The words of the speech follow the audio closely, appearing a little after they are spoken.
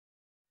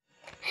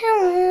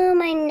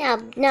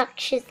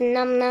obnoxious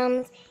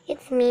num-nums.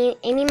 It's me,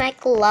 Amy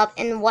Michael Love,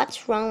 and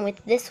what's wrong with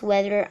this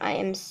weather? I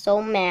am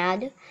so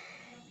mad.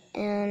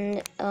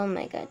 And, oh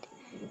my god.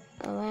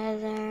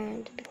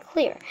 Weather to be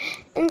clear.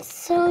 And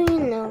so,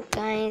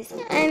 guys,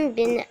 I've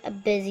been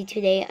busy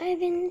today.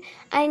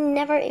 I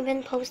never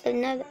even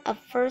posted a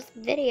first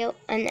video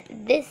on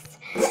this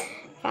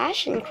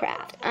fashion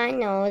craft. I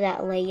know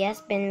that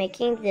Leia's been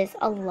making this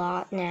a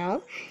lot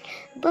now,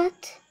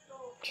 but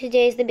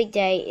today's the big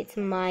day. It's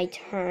my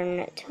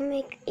turn to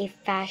make a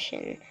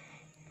fashion.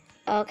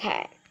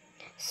 Okay,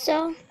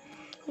 so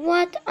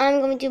what I'm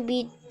going to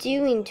be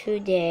doing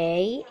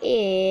today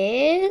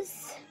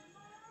is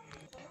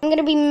I'm going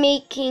to be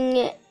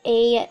making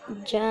a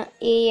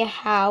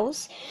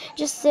house.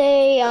 Just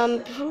a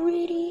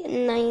pretty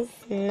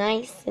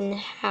nice and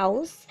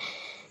house.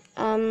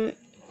 I've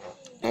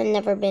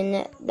never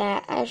been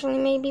that actually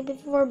maybe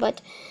before,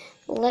 but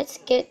let's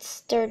get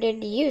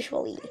started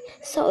usually.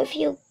 So if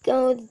you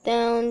go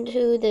down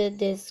to the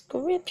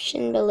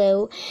description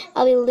below,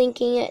 I'll be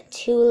linking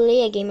to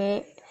Leia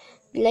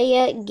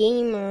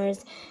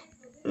Gamer's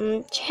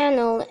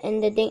channel,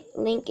 and the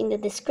link in the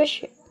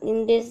description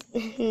in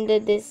the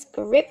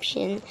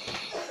description,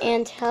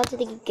 and tell to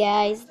the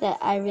guys that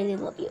I really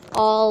love you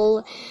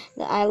all,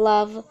 that I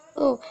love.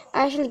 Oh,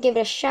 I actually give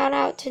it a shout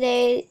out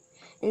today,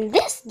 and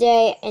this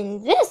day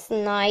and this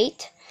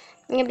night.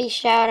 I'm gonna be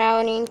shout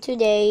outing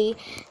today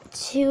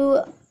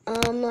to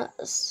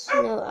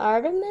Snow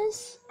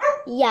Artemis.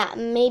 Yeah,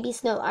 maybe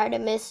Snow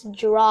Artemis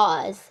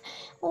draws,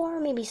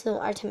 or maybe Snow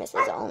Artemis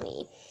is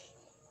only.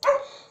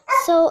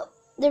 So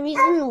the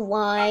reason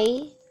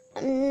why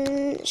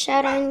I'm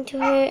shouting to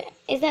her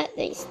is that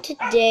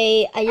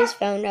today I just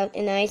found out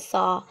and I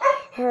saw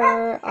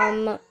her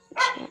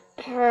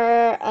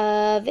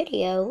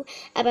video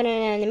about an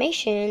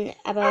animation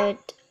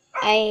about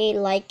I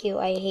like you,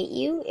 I hate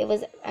you. It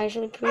was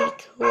actually pretty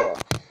cool.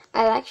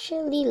 I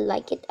actually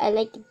like it. I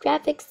like the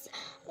graphics,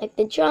 like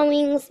the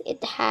drawings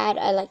it had.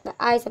 I like the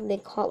eyes of the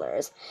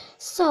colors.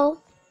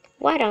 So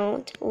why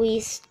don't we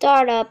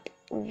start up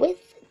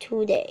with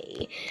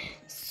today?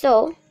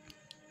 So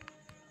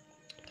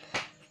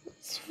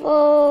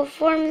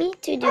for me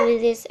to do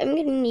this, I'm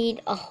gonna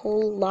need a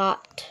whole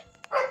lot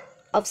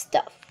of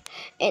stuff,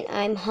 and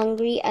I'm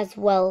hungry as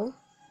well.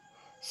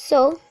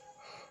 So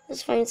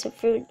let's find some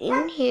fruit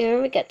in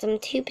here. We got some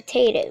 2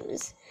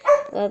 potatoes.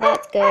 Well,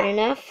 that's good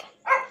enough.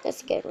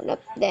 That's good enough.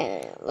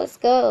 Then let's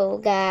go,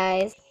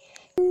 guys.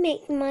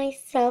 Make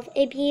myself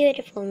a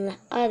beautiful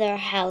other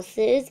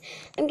houses.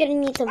 I'm gonna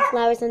need some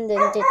flowers and then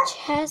the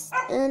chest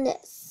and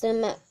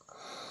some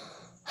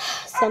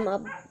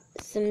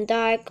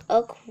dark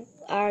oak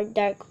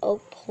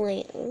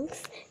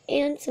planks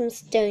and some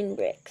stone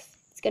bricks.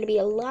 It's gonna be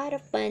a lot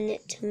of fun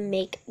to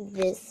make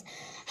this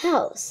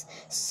house.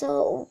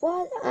 So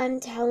what I'm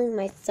telling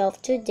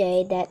myself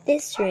today, that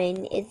this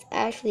rain is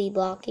actually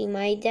blocking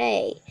my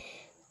day.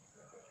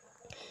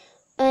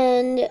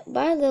 And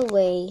by the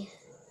way,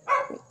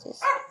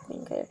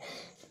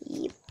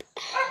 yep,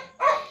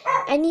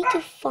 I need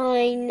to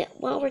find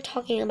what we're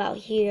talking about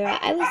here.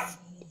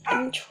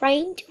 I'm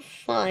trying to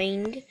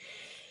find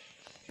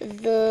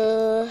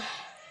a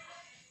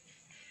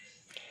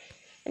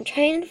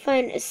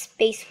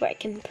space where I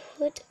can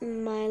put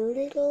my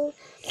little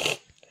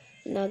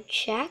my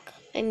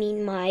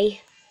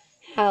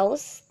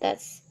house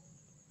that's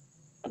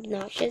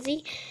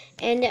obnoxiously.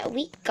 And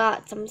we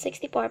got some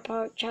 64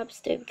 pork chops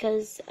too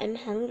because I'm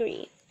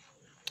hungry.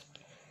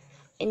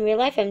 In real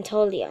life, I'm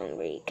totally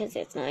hungry because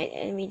it's night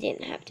and we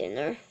didn't have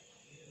dinner.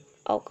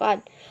 Oh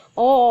god.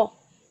 Oh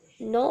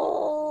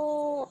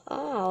no.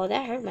 Oh,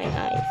 that hurt my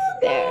eyes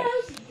there.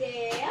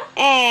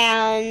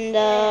 And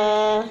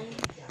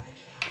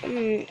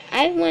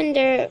I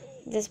wonder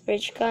this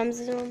bridge comes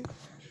soon.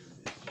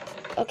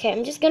 Okay,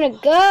 I'm just gonna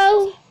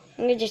go.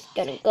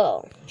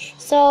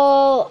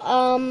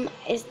 So,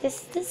 is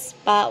this the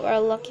spot we're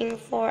looking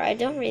for? I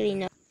don't really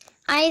know.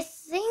 I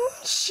think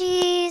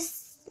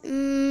she's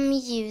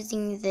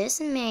using this,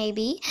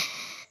 maybe.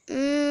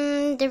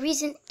 The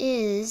reason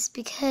is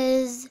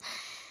because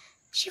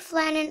she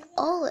flattened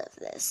all of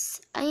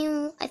this.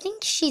 I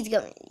think she's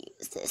going to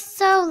use this.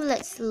 So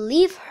let's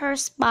leave her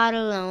spot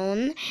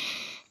alone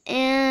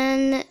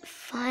and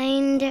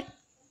find.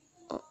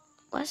 Oh,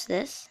 what's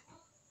this?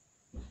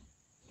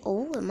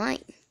 Oh, a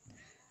mine.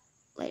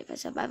 Wait, if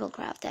it's a Bible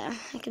craft there,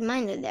 I can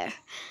mine it there.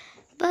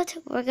 But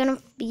we're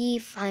gonna be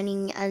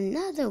finding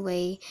another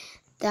way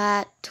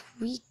that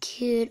we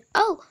could.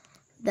 Oh,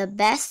 the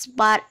best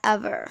spot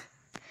ever.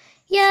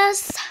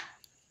 Yes.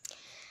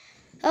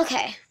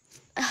 Okay.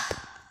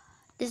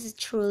 This is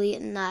truly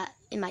not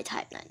in my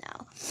timeline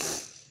now.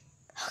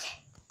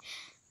 Okay.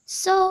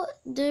 So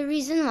the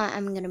reason why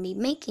I'm gonna be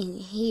making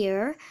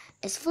here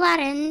is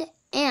flattened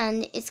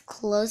and it's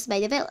close by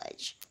the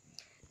village.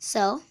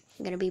 So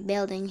I'm gonna be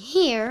building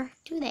here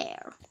to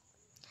there.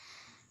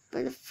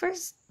 For the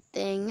first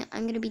thing,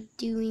 I'm gonna be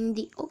doing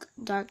the oak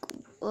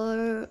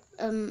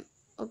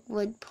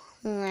wood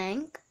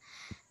plank.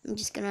 I'm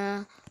just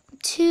gonna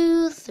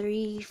 2,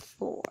 3,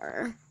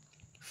 4.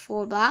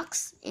 4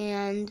 blocks,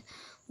 and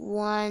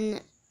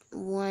 1,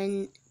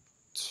 1,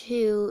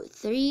 2,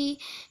 3,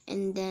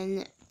 and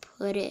then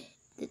put it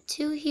the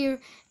 2 here,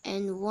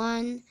 and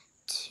 1,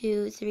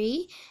 2,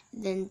 3,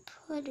 then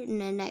put it in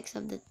the next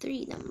of the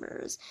 3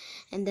 numbers,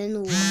 and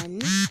then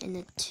 1, and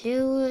a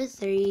 2,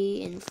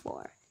 3, and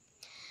 4.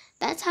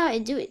 That's how I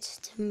do it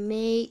to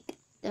make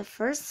the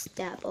first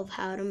step of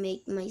how to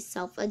make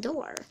myself a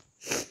door.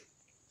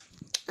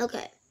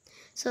 Okay,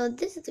 so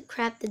this is the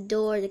crafting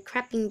door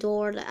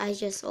that I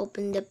just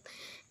opened up.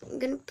 I'm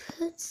gonna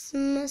put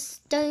some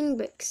stone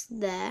bricks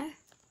there.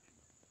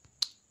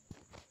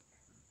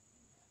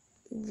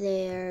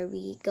 There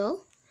we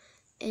go.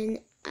 And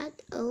add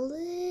a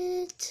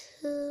little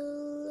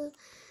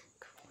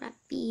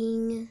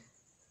crafting.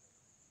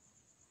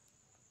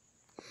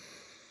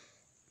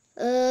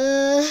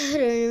 I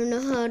don't even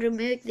know how to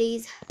make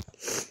these.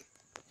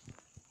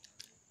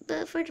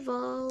 But first of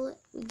all,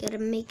 we gotta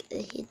make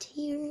a hit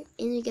here,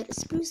 and we gotta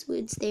spruce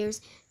wood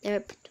stairs. There,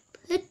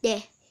 put that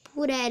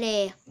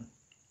there.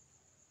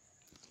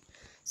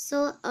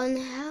 So on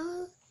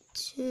how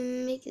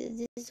to make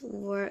this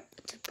work,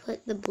 to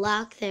put the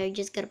block there, you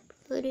just gotta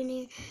put in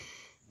here,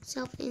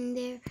 yourself in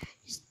there,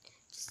 just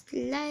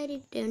slide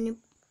it down, and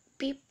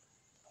beep,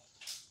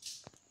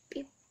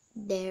 beep.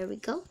 There we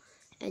go,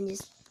 and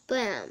just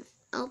bam.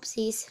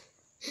 Oopsies,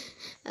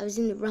 I was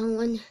in the wrong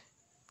one.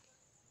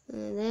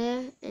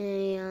 There,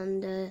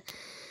 and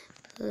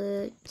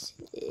put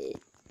it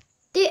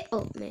there.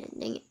 Oh man,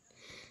 dang it!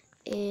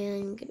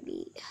 And gonna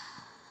be,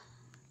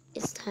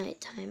 it's time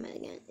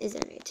again,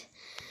 isn't it?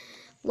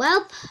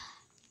 Well,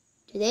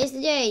 today's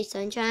the day,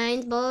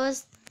 sunshine,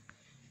 boys.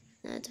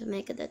 Now to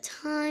make it the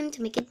time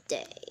to make it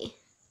day.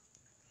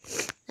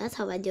 That's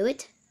how I do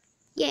it.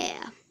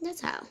 Yeah,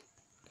 that's how.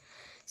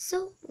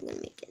 So I'm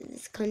gonna make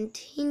this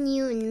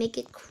continue and make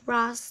it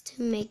cross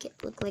to make it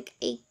look like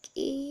a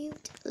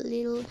cute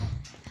little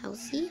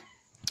housey.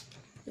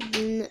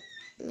 Then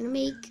I'm gonna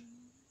make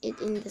it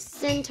in the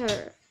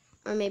center,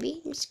 or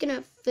maybe I'm just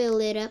gonna fill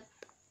it up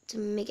to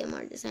make it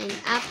more design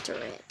after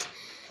it.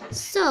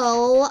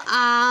 So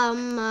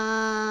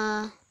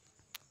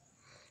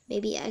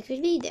maybe I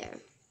could be there.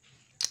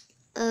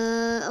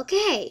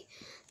 Okay,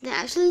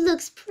 that actually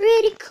looks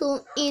pretty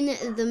cool in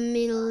the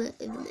middle of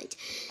the night.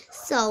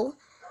 So,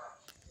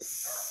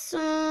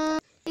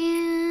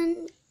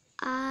 and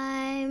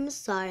I'm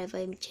sorry if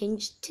I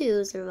changed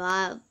to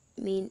survive.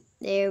 I mean,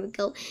 there we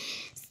go.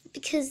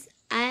 Because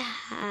I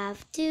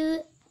have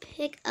to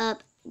pick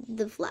up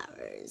the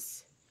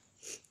flowers.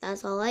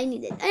 That's all I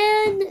needed.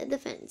 And the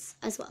fence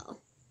as well.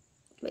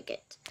 Make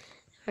it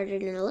harder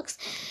than it looks.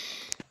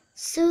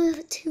 So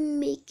to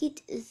make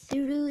it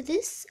through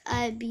this,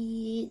 I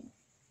don't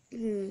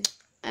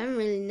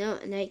really know,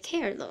 and I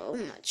care though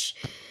much.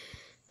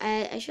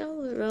 I should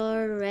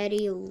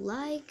already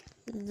like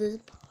the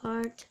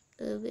part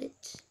of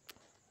it.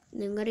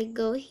 And I'm gonna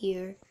go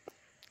here.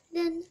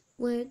 Then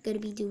we're gonna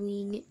be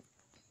doing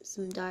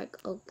some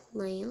dark oak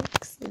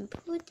planks and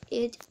put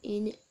it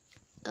in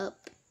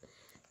up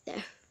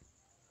there.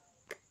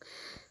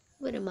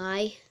 What am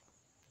I?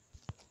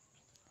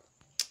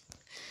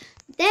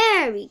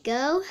 There we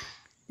go.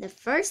 The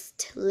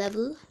first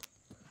level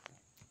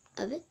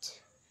of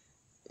it.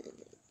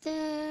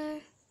 There.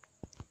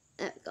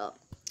 There we go.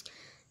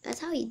 That's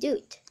how you do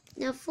it.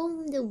 Now for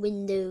the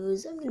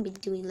windows, I'm gonna be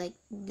doing like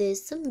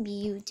this, some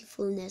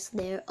beautifulness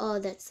there. Oh,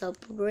 that's so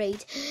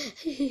great.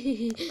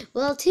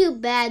 Well, too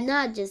bad,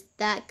 not just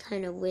that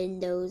kind of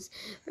windows.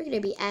 We're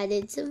gonna be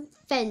adding some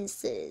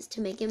fences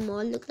to make it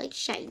more look like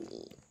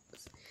shiny.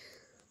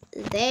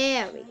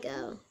 There we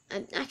go.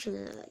 I'm actually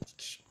not like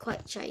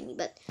quite shiny,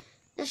 but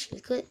that's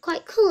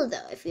quite cool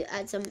though if you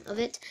add some of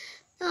it.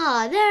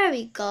 Oh, there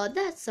we go.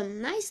 That's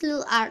some nice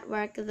little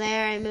artwork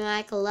there, I mean,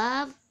 like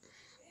love.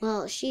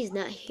 Well, she's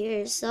not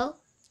here, so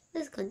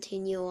let's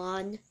continue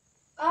on.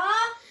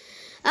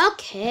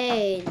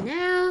 Okay,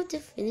 now to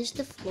finish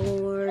the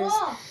floors.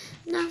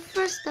 Now,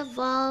 first of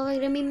all, we're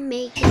gonna be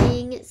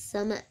making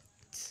some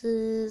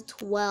 10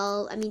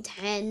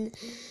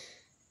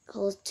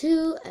 holes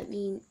 2.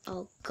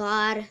 Oh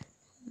god.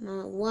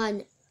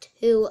 1,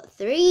 2,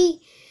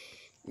 3.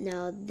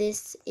 Now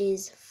this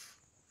is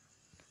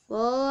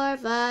 4,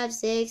 5,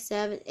 6,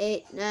 7,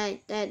 8, 9,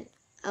 10.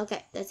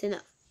 Okay, that's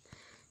enough.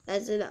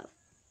 That's enough.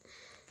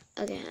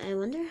 Okay, I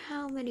wonder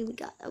how many we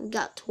got. We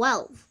got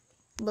 12.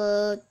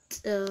 But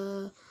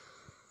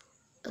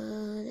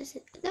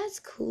that's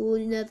cool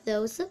enough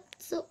though. So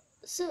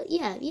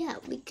yeah,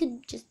 we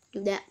could just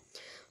do that.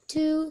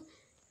 2,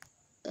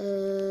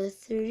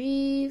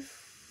 3,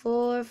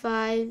 4,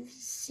 5,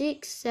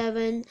 6,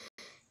 7,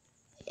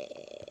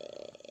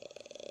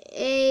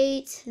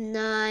 8,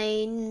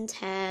 9,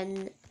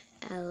 10,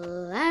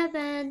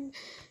 11,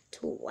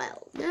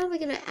 12. Now we're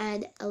gonna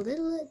add a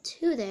little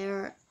 2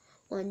 there.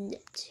 1,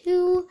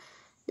 2.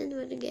 Then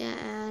we're gonna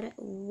add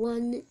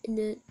 1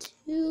 and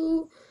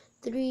 2,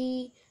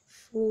 3,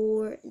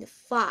 4, and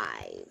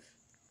 5.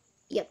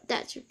 Yep,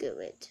 that should do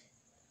it.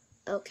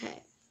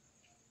 Okay.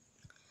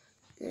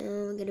 Now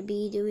I'm gonna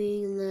be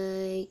doing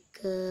like,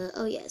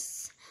 oh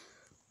yes,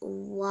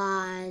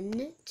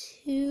 1,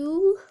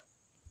 2.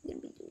 I'm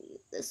gonna be doing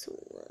this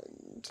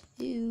 1,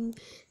 2,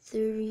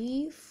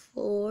 3,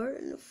 4,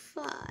 and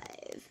 5.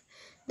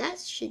 That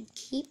should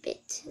keep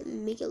it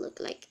and make it look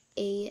like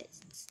a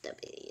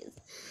stubby.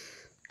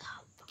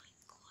 Oh my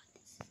god,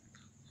 this is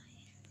not my.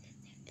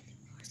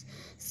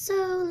 So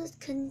let's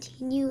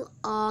continue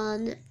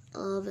on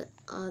of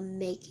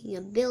making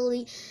a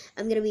building.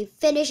 I'm gonna be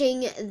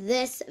finishing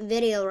this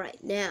video right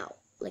now,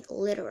 like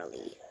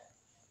literally.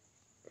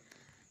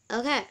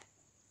 Okay.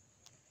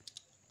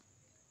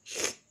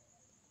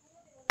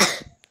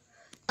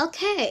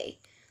 Okay,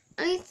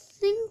 I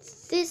think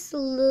this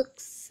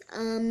looks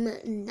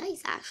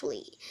nice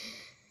actually.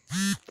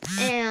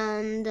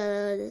 And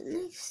the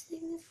next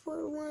thing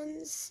for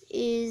once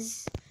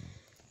is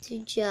to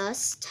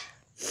just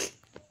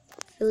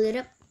fill it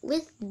up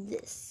with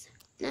this.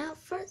 Now,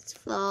 first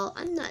of all,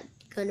 I'm not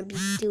gonna be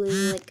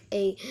doing like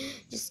a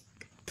just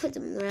put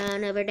them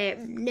around over there.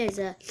 There's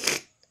a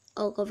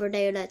oak over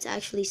there that's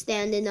actually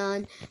standing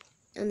on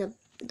the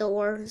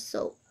door,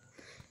 so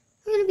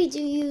I'm gonna be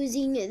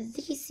using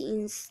these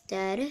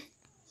instead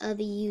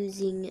of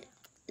using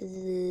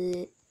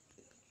the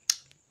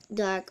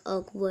dark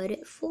oak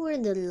wood for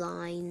the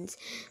lines.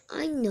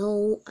 I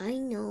know,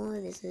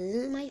 this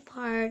isn't my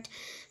part,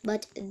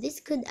 but this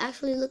could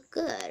actually look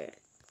good.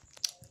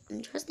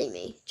 Trusting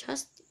me,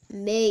 trust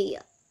me.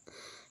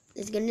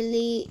 It's gonna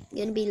be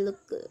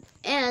look good.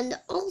 And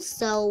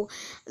also,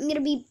 I'm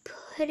gonna be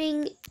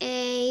putting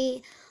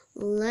a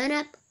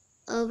lineup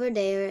over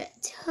there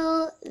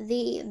till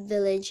the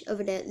village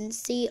over there and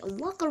see,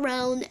 walk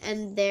around,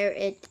 and there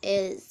it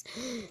is,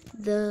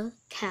 the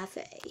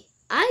cafe.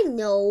 I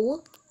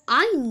know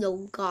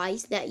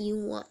guys that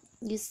you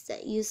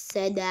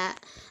said that,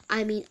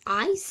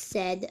 I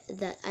said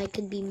that I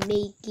could be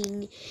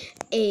making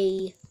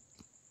a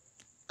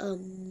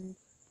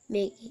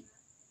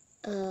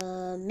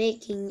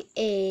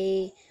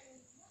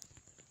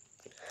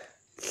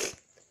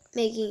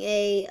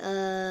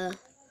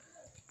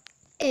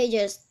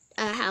just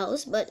a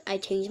house, but I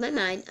changed my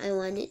mind. I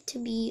want it to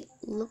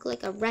look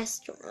like a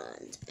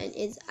restaurant, and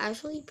it's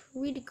actually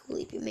pretty cool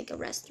if you make a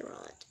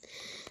restaurant,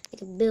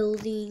 like a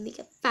building, like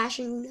a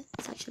fashion.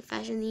 It's actually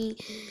fashiony,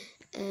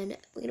 and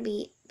we're gonna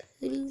be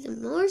putting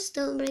some more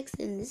stone bricks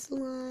in this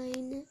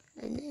line.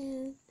 I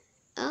know.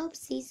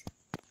 Oopsies.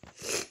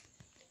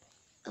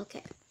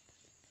 Okay.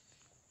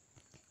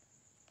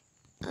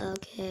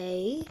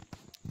 Okay.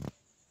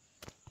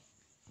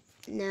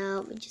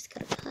 Now we just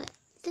gotta cut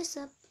this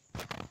up.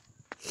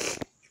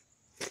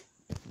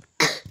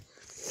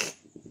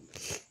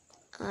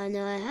 I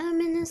know I haven't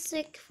been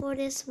sick for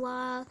this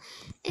while,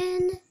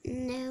 and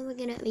now we're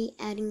gonna be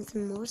adding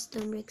some more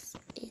stone bricks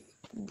in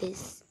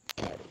this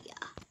area.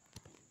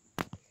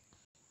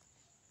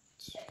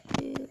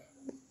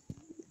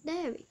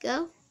 There we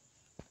go.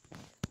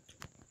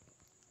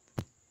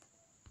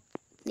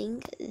 I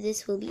think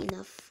this will be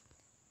enough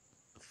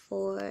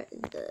for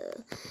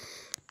the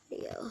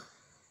video.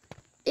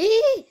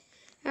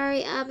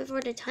 Hurry up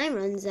before the time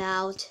runs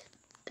out.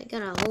 I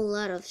got a whole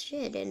lot of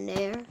shit in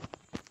there.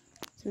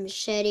 Some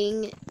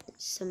shedding,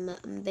 some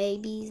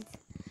babies,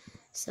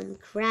 some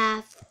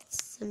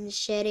crafts, some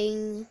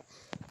shedding.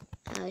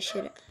 How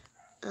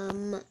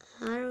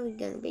are we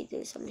gonna be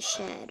doing some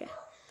shed?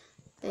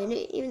 I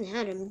didn't even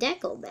have a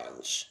deco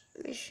bench.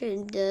 I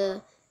should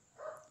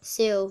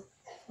seal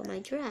for my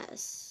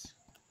dress.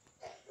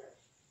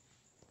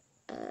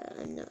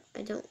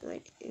 I don't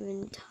like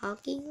even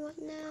talking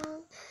right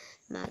now.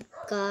 My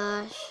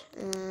gosh.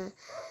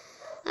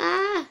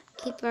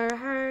 Keep our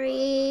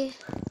hurry.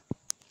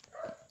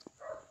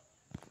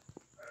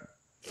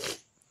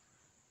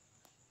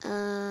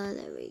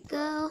 There we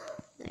go.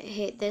 I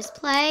hate this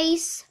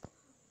place.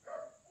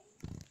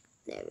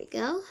 There we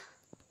go.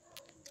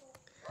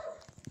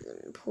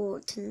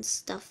 Important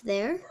stuff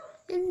there.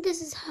 And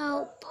this is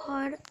how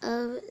part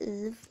of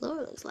the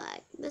floor looks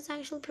like. That's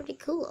actually pretty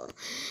cool.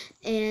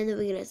 And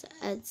we're gonna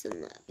add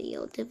some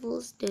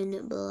beautiful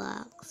stone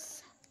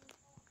blocks.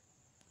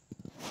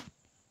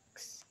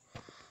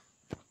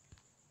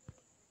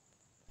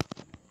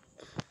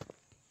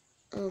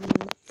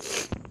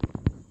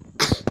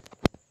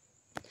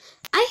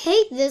 I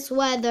hate this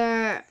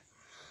weather.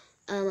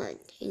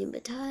 Changing the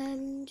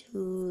time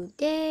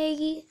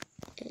today,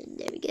 and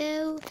there we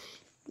go.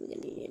 We're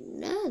gonna need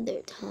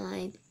another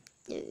time.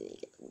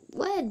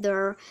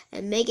 Weather,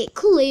 and make it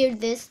clear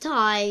this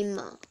time.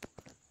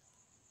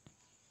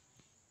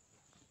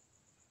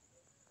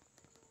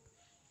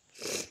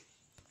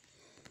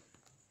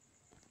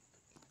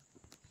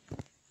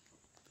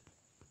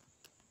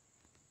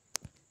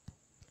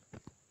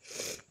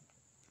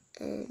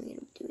 And we're gonna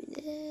be doing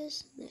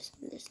this, this,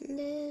 and this, and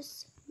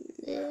this, and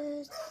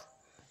this.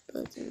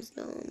 Put some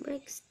stone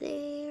bricks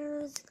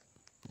there.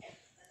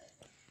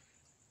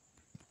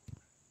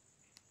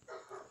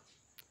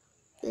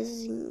 This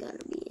isn't gonna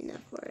be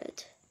enough for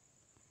it.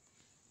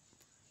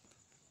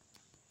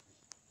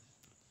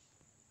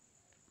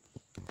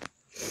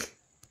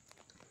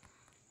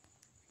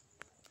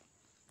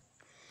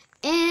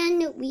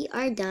 And we we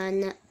are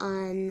done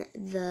on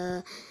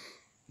the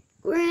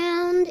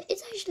ground.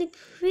 It's actually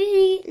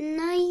pretty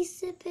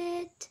nice a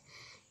bit.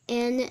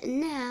 And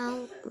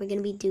now we're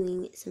gonna be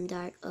doing some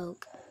dark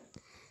oak.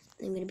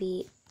 I'm gonna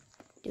be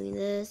doing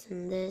this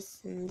and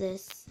this and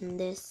this and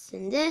this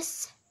and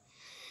this.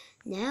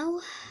 Now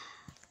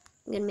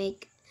I'm gonna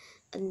make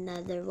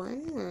another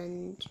one.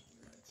 1, 2,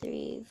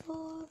 3,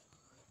 4.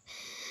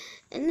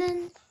 And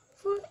then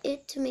for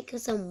it to make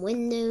some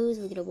windows,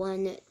 we're gonna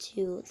 1,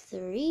 2,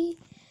 3,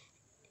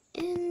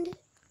 and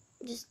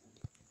just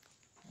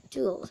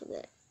do all of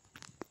it.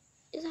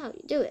 This is how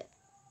you do it.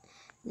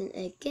 Then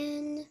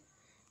again,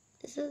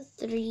 this is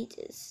 3,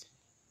 this,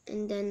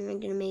 and then we're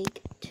gonna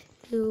make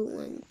 2,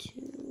 1,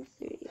 2,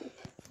 3,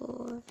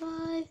 4, 5.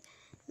 I'm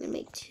gonna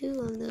make 2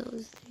 of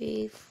those.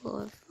 3,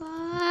 4,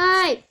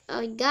 5.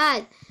 Oh my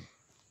god.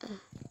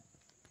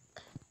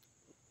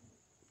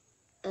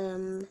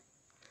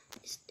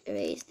 Just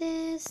erase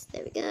this.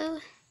 There we go.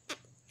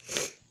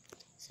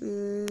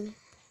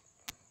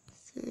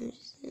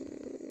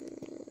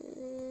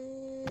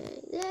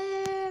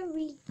 There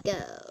we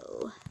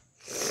go.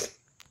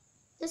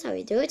 That's how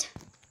we do it.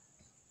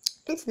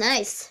 It's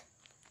nice.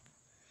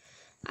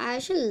 I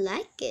actually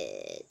like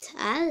it.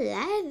 I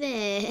love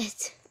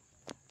it.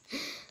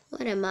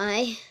 What am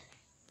I?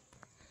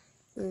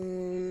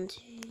 1, 2,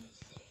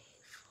 3,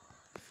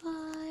 4,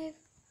 5.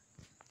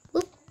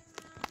 Whoop.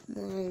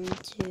 1,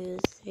 2,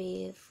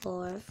 3,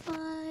 4,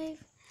 5.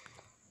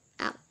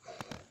 Ow.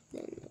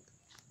 Then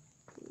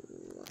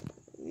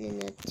 1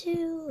 and a 2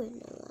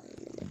 and a 1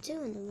 and a 2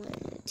 and a 1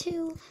 and a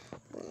 2.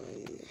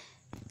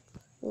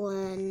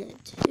 1,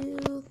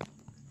 2,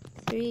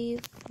 3,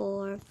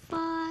 4,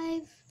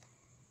 5.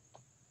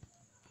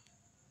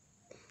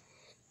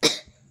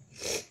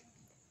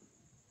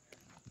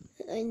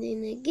 And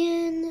then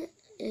again,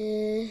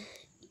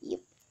 yep.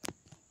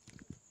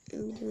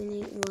 I'm doing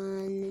it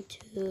 1,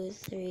 2,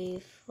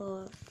 3,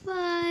 4,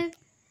 5.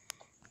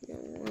 And a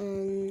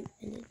 1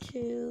 and a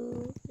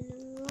 2 and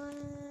a 1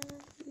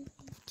 and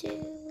a 2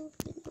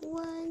 and a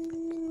 1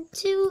 and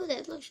 2.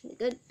 That looks really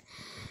good.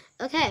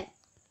 Okay.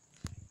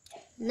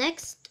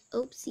 Next,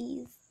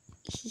 oopsies.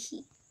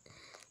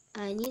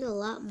 I need a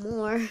lot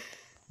more.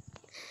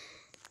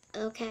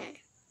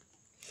 Okay.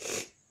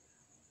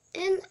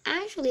 And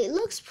actually, it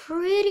looks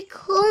pretty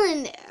cool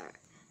in there.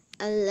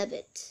 I love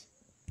it.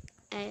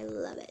 I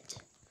love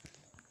it.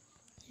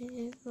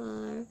 3,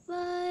 4,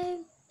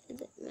 5.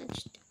 Is it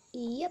matched?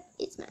 Yep,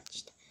 it's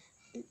matched.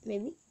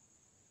 Maybe.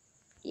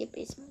 Yep,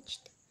 it's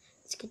matched.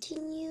 Let's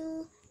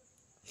continue.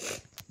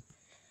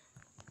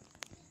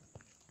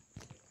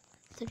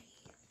 3,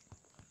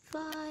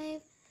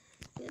 5.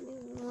 Maybe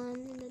 1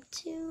 and a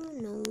 2.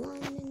 No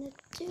 1 and a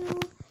 2.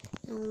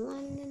 No 1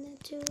 and a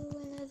 2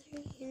 and a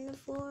 3 and a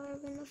 4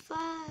 and a 5.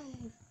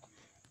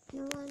 And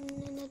a 1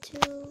 and a 2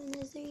 and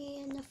a 3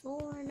 and a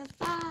 4 and a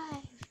 5.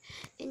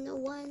 And a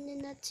 1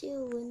 and a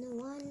 2 and a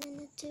 1 and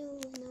a 2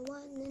 and a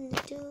 1 and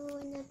a 2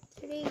 and a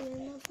 3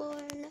 and a 4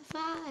 and a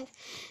 5.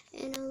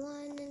 And a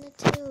 1 and a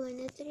 2 and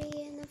a 3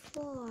 and a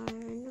 4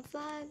 and a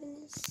 5 and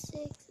a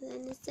 6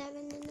 and a 7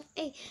 and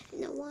a 8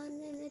 and a 1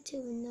 and a 2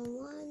 and a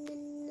 1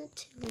 and a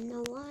 2 and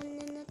a 1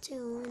 and a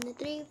 2 and a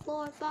 3,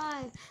 4,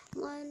 5.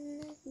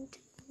 1 and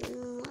 2 and a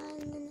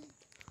 1 and a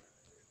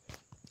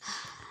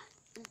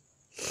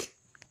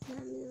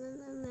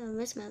I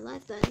miss my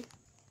life then.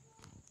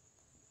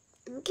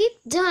 I keep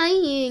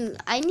dying.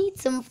 I need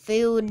some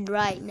food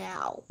right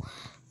now.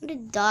 I'm gonna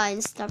die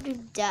and starve to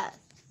death.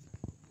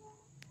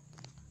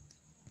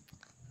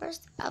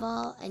 First of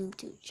all, I need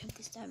to check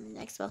this down.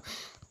 Next of all,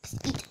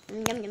 just eat.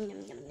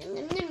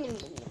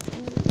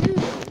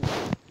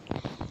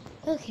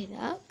 Okay,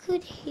 that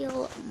could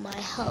heal my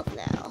health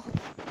now.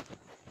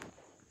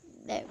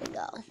 There we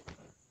go.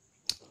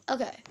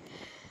 Okay.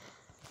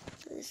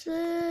 This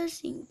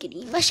was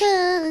getting my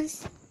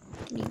chance.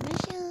 Getting my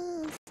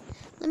chance.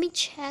 Let me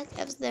check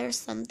if there's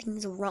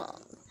something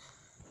wrong.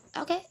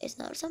 Okay, it's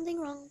not something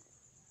wrong.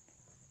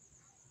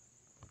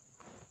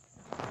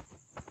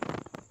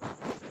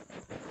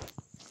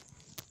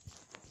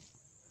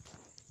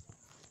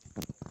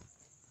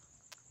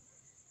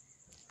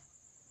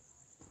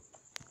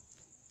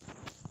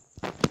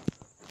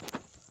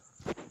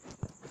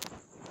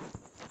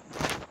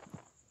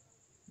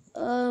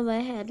 Oh, my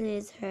head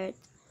is hurt.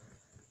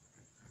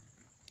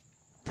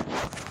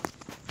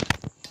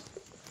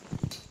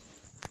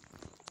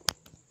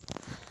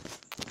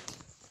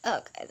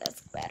 Okay,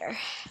 that's better.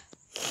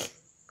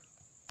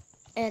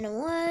 And a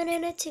 1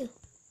 and a 2.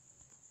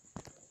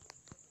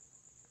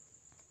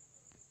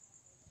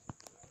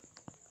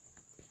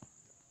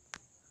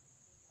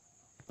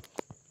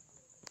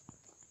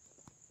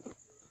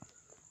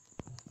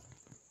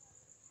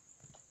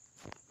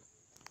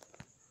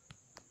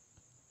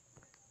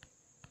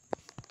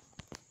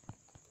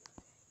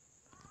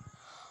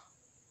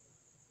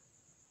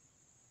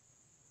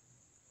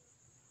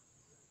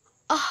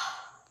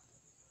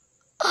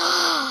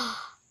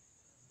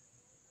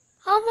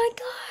 Oh my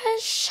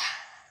gosh.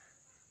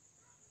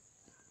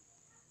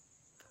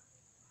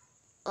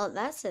 Oh,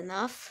 that's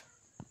enough.